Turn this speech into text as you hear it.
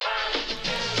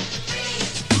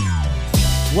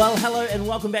Well, hello and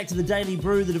welcome back to the Daily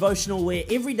Brew, the devotional where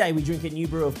every day we drink a new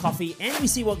brew of coffee and we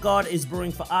see what God is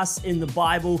brewing for us in the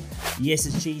Bible. Yes,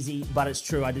 it's cheesy, but it's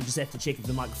true. I did just have to check if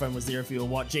the microphone was there if you were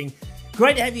watching.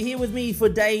 Great to have you here with me for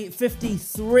day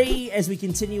 53 as we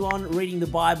continue on reading the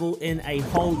Bible in a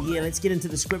whole year. Let's get into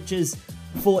the scriptures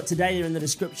for today. They're in the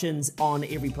descriptions on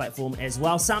every platform as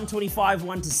well. Psalm 25,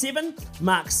 1-7,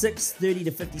 Mark 6,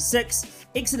 30-56,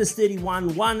 Exodus 31,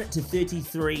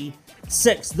 1-33,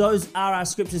 6. Those are our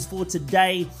scriptures for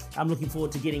today. I'm looking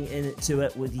forward to getting into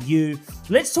it with you.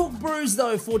 Let's talk brews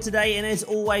though for today, and as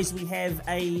always we have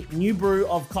a new brew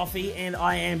of coffee, and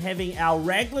I am having our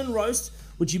Raglan roast,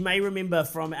 which you may remember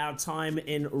from our time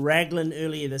in Raglan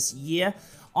earlier this year.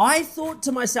 I thought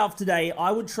to myself today I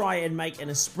would try and make an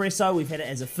espresso. We've had it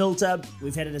as a filter,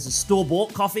 we've had it as a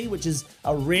store-bought coffee, which is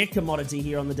a rare commodity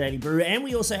here on the Daily Brew, and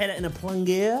we also had it in a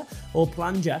plunger.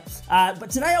 But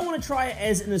today I want to try it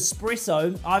as an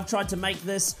espresso. I've tried to make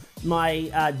this.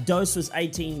 My dose was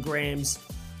 18 grams.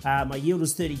 My yield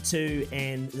was 32,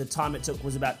 and the time it took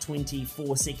was about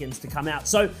 24 seconds to come out.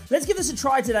 So let's give this a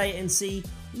try today and see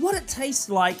what it tastes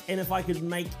like, and if I could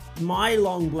make my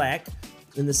long black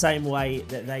in the same way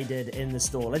that they did in the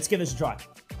store. Let's give this a try.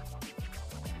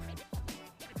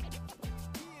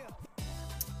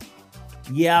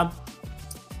 Yeah,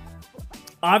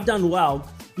 I've done well.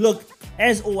 Look,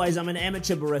 as always, I'm an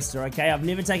amateur barista, okay? I've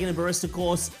never taken a barista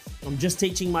course. I'm just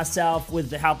teaching myself with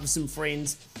the help of some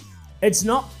friends.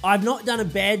 I've not done a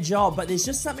bad job, but there's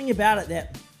just something about it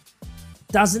that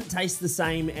doesn't taste the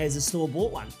same as a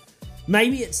store-bought one.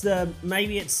 Maybe it's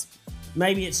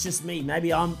just me.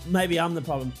 Maybe I'm the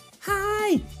problem.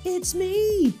 Hi, it's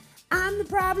me. I'm the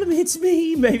problem. It's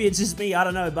me. Maybe it's just me. I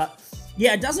don't know, but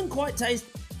yeah, it doesn't quite taste.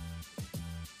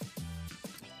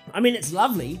 I mean, it's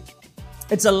lovely.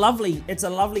 It's a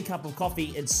lovely cup of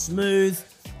coffee. It's smooth.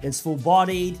 It's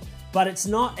full-bodied, but it's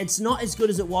not as good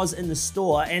as it was in the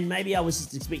store. And maybe I was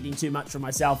just expecting too much from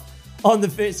myself on the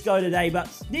first go today. But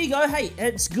there you go. Hey,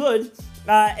 it's good.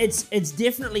 It's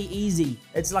definitely easy.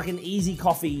 It's like an easy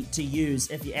coffee to use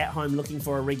if you're at home looking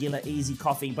for a regular easy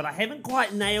coffee, but I haven't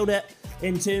quite nailed it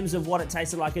in terms of what it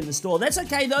tasted like in the store. That's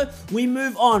okay though. We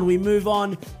move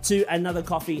on to another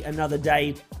coffee another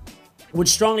day. Would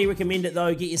strongly recommend it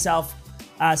though. Get yourself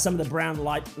some of the Brown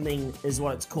Lightning is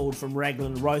what it's called from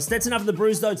Raglan Roast. That's enough of the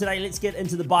brews though today. Let's get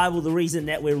into the Bible, the reason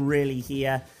that we're really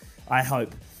here, I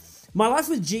hope. My life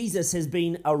with Jesus has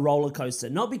been a roller coaster,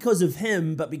 not because of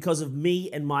him, but because of me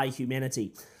and my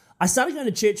humanity. I started going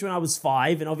to church when I was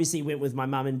 5, and obviously went with my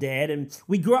mum and dad, and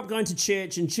we grew up going to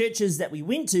church, and churches that we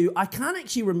went to, I can't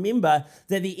actually remember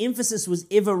that the emphasis was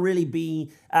ever really being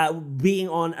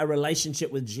on a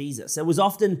relationship with Jesus. It was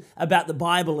often about the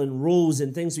Bible and rules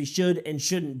and things we should and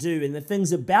shouldn't do, and the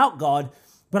things about God,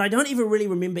 but I don't even really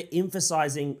remember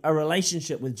emphasizing a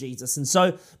relationship with Jesus. And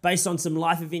so, based on some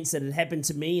life events that had happened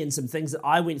to me and some things that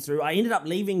I went through, I ended up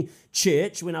leaving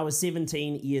church when I was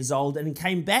 17 years old and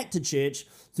came back to church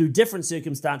through different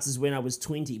circumstances when I was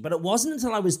 20. But it wasn't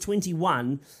until I was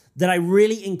 21 that I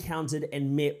really encountered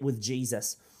and met with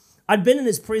Jesus. I'd been in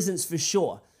his presence for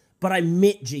sure, but I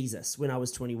met Jesus when I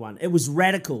was 21. It was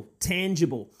radical,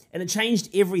 tangible, and it changed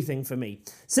everything for me.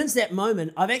 Since that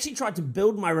moment, I've actually tried to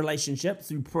build my relationship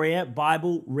through prayer,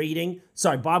 Bible reading,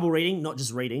 not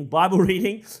just reading, Bible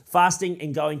reading, fasting,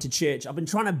 and going to church. I've been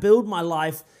trying to build my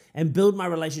life and build my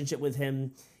relationship with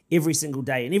him every single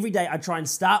day. And every day I try and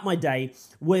start my day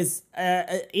with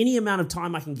any amount of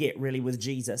time I can get really with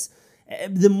Jesus.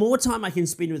 The more time I can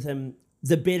spend with him,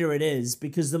 the better it is,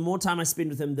 because the more time I spend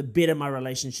with him, the better my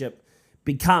relationship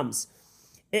becomes.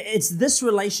 It's this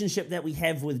relationship that we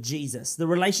have with Jesus, the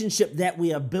relationship that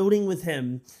we are building with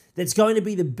him, that's going to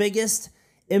be the biggest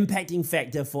impacting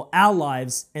factor for our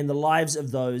lives and the lives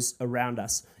of those around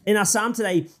us. In our psalm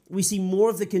today, we see more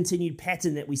of the continued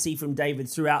pattern that we see from David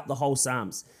throughout the whole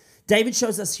Psalms. David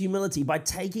shows us humility by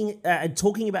talking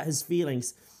about his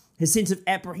feelings, his sense of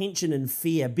apprehension and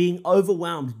fear, being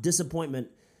overwhelmed,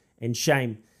 disappointment, and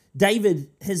shame. David,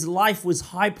 his life was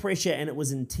high pressure and it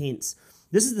was intense.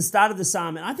 This is the start of the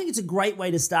psalm, and I think it's a great way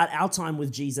to start our time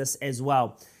with Jesus as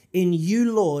well. In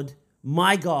you, Lord,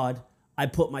 my God, I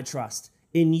put my trust.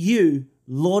 In you,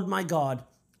 Lord, my God,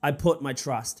 I put my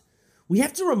trust. We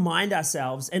have to remind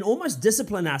ourselves and almost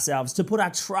discipline ourselves to put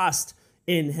our trust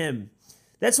in him.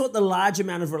 That's what the large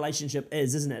amount of relationship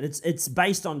is, isn't it? It's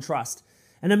based on trust.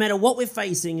 And no matter what we're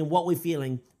facing and what we're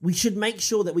feeling, we should make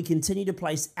sure that we continue to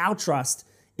place our trust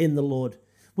in the Lord.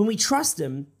 When we trust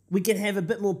him, we can have a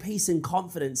bit more peace and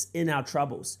confidence in our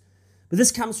troubles. But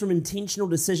this comes from intentional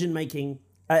decision-making,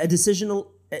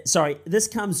 this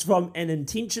comes from an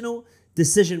intentional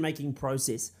decision-making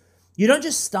process. You don't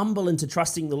just stumble into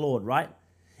trusting the Lord, right?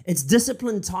 It's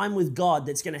disciplined time with God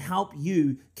that's going to help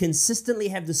you consistently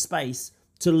have the space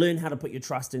to learn how to put your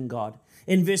trust in God.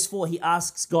 In verse 4, he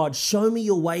asks God, show me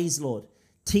your ways, Lord.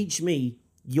 Teach me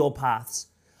your paths.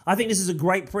 I think this is a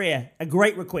great prayer, a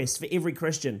great request for every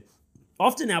Christian.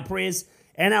 Often our prayers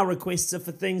and our requests are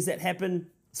for things that happen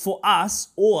for us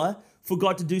or for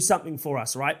God to do something for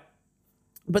us, right?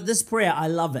 But this prayer, I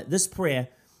love it. This prayer,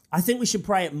 I think we should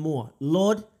pray it more.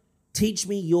 Lord, teach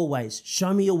me your ways.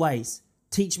 Show me your ways.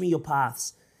 Teach me your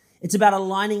paths. It's about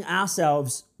aligning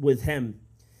ourselves with him.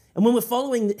 And when we're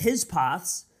following his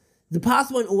paths, the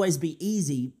path won't always be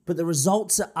easy, but the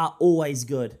results are always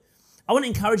good. I want to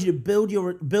encourage you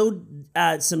to build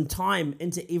some time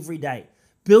into every day.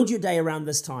 Build your day around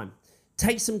this time.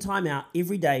 Take some time out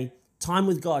every day, time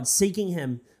with God, seeking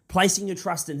him, placing your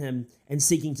trust in him, and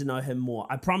seeking to know him more.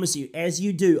 I promise you, as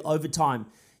you do over time,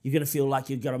 you're going to feel like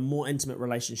you've got a more intimate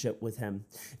relationship with him.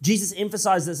 Jesus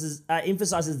emphasizes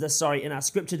this in our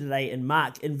scripture today in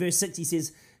Mark. In verse 6, he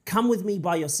says, come with me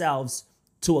by yourselves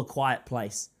to a quiet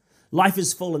place. Life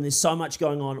is full and there's so much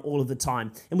going on all of the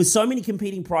time. And with so many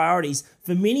competing priorities,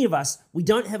 for many of us, we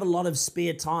don't have a lot of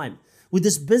spare time. With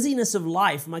this busyness of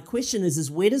life, my question is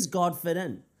where does God fit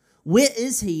in? Where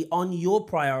is he on your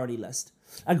priority list?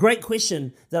 A great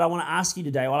question that I want to ask you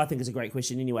today, well, I think it's a great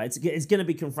question anyway. It's going to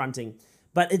be confronting,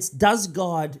 but it's, does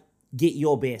God get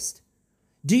your best?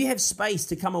 Do you have space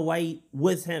to come away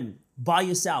with him by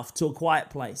yourself to a quiet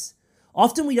place?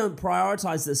 Often we don't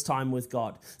prioritize this time with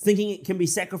God, thinking it can be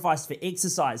sacrificed for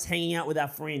exercise, hanging out with our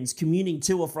friends, commuting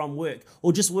to or from work,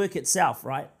 or just work itself,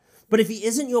 right? But if he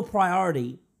isn't your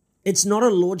priority, it's not a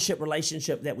lordship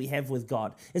relationship that we have with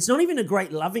God. It's not even a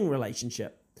great loving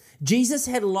relationship. Jesus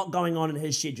had a lot going on in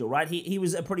his schedule, right? He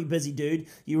was a pretty busy dude.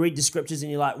 You read the scriptures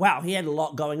and you're like, wow, he had a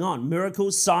lot going on.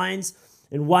 Miracles, signs,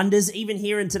 and wonders. Even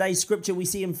here in today's scripture, we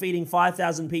see him feeding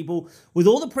 5,000 people. With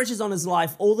all the pressures on his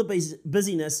life, all the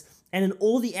busyness, and in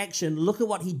all the action, look at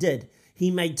what he did.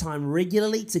 He made time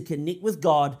regularly to connect with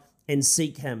God and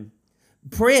seek him.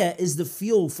 Prayer is the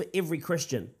fuel for every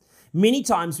Christian. Many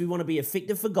times we want to be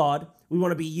effective for God. We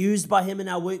want to be used by him in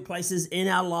our workplaces, in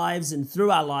our lives, and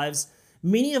through our lives.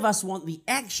 Many of us want the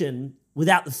action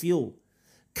without the fuel.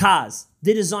 Cars,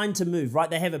 they're designed to move, right?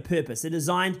 They have a purpose. They're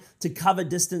designed to cover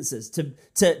distances,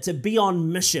 to be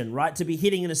on mission, right? To be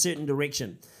heading in a certain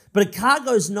direction. But a car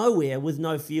goes nowhere with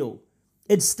no fuel.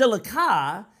 It's still a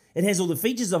car. It has all the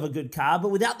features of a good car,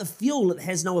 but without the fuel, it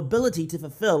has no ability to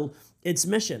fulfill its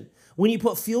mission. When you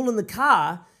put fuel in the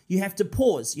car, you have to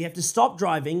pause. You have to stop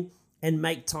driving and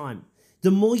make time.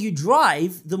 The more you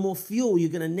drive, the more fuel you're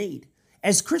going to need.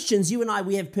 As Christians, you and I,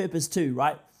 we have purpose too,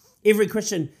 right? Every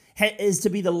Christian is to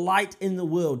be the light in the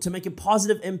world, to make a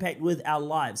positive impact with our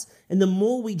lives. And the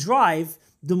more we drive,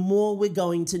 the more we're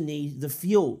going to need the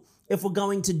fuel. If we're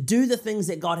going to do the things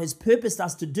that God has purposed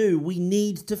us to do, we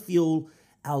need to fuel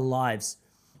our lives.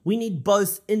 We need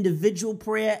both individual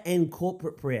prayer and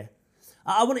corporate prayer.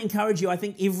 I want to encourage you, I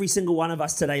think every single one of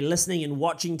us today, listening and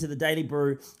watching to the Daily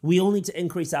Brew, we all need to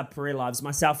increase our prayer lives,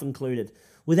 myself included.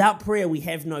 Without prayer, we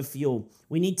have no fuel.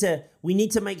 We need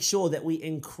to make sure that we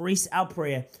increase our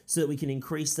prayer so that we can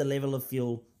increase the level of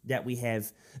fuel that we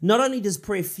have. Not only does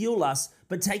prayer fuel us,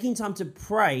 but taking time to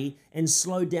pray and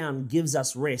slow down gives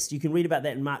us rest. You can read about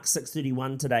that in Mark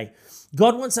 6:31 today.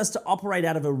 God wants us to operate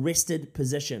out of a rested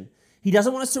position. He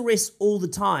doesn't want us to rest all the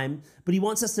time, but he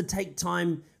wants us to take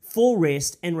time for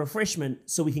rest and refreshment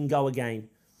so we can go again.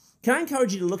 Can I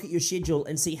encourage you to look at your schedule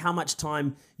and see how much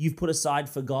time you've put aside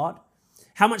for God?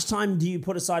 How much time do you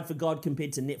put aside for God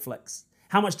compared to Netflix?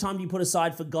 How much time do you put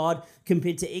aside for God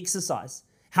compared to exercise?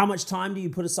 How much time do you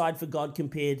put aside for God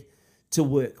compared to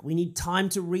work? We need time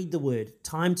to read the word,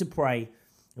 time to pray,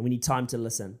 and we need time to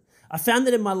listen. I found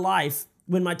that in my life,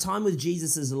 when my time with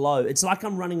Jesus is low, it's like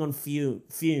I'm running on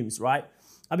fumes, right?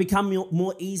 I become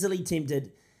more easily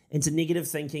tempted into negative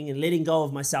thinking and letting go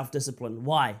of my self-discipline.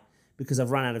 Why? Because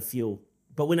I've run out of fuel.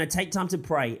 But when I take time to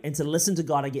pray and to listen to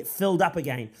God, I get filled up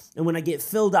again. And when I get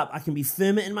filled up, I can be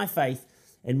firmer in my faith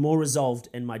and more resolved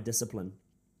in my discipline.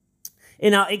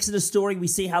 In our Exodus story, we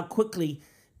see how quickly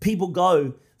people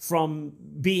go from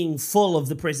being full of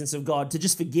the presence of God to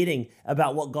just forgetting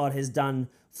about what God has done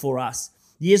for us.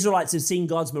 The Israelites have seen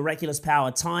God's miraculous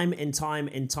power time and time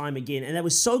and time again. And they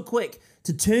were so quick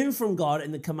to turn from God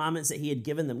and the commandments that he had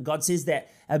given them. God says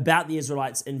that about the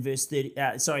Israelites in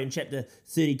in chapter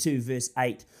 32, verse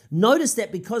 8. Notice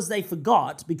that because they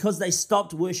forgot, because they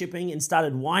stopped worshiping and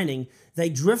started whining, they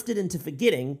drifted into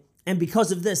forgetting, and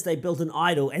because of this, they built an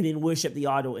idol and then worshiped the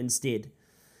idol instead.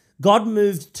 God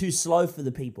moved too slow for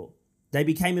the people. They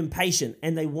became impatient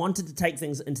and they wanted to take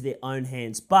things into their own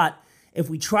hands. But if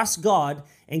we trust God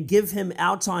and give him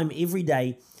our time every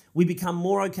day, we become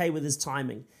more okay with his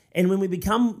timing. And when we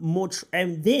become more,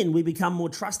 then we become more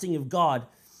trusting of God.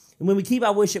 And when we keep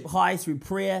our worship high through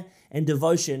prayer and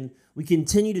devotion, we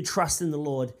continue to trust in the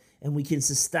Lord and we can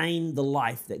sustain the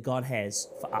life that God has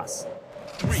for us.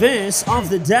 Verse of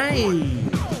the day.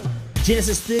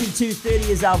 Genesis 32:30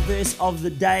 is our verse of the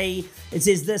day. It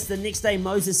says this: the next day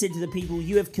Moses said to the people,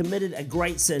 "You have committed a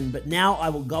great sin, but now I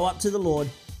will go up to the Lord.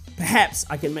 Perhaps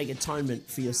I can make atonement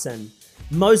for your sin."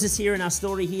 Moses here in our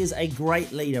story, he is a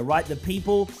great leader, right? The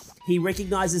people, he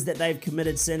recognizes that they've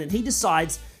committed sin and he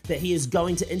decides that he is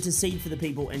going to intercede for the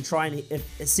people and try and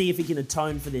see if he can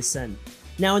atone for their sin.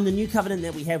 Now, in the new covenant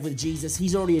that we have with Jesus,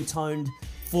 he's already atoned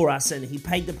for our sin. He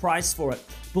paid the price for it,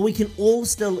 but we can all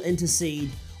still intercede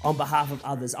on behalf of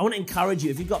others. I want to encourage you,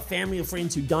 if you've got family or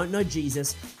friends who don't know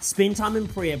Jesus, spend time in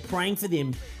prayer, praying for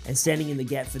them and standing in the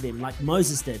gap for them like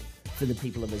Moses did for the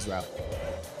people of Israel.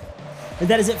 And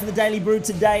that is it for the Daily Brew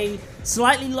today.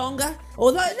 Slightly longer,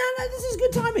 although, no, this is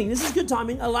good timing. This is good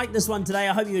timing. I like this one today.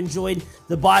 I hope you enjoyed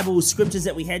the Bible scriptures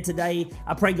that we had today.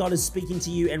 I pray God is speaking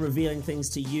to you and revealing things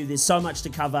to you. There's so much to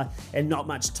cover and not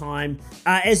much time.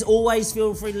 As always,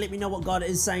 feel free to let me know what God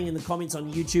is saying in the comments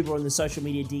on YouTube or in the social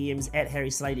media DMs at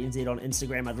HarrySladeNZ on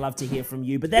Instagram. I'd love to hear from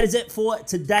you. But that is it for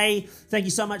today. Thank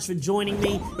you so much for joining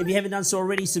me. If you haven't done so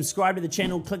already, subscribe to the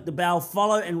channel, click the bell,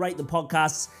 follow and rate the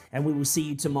podcasts, and we will see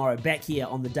you tomorrow back here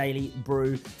on the Daily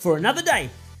Brew for another day.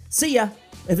 See ya.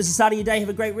 If it's the start of your day, have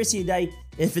a great rest of your day.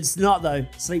 If it's not though,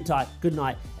 sleep tight. Good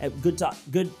night. Good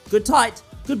tight.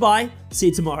 Goodbye. See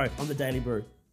you tomorrow on the Daily Brew.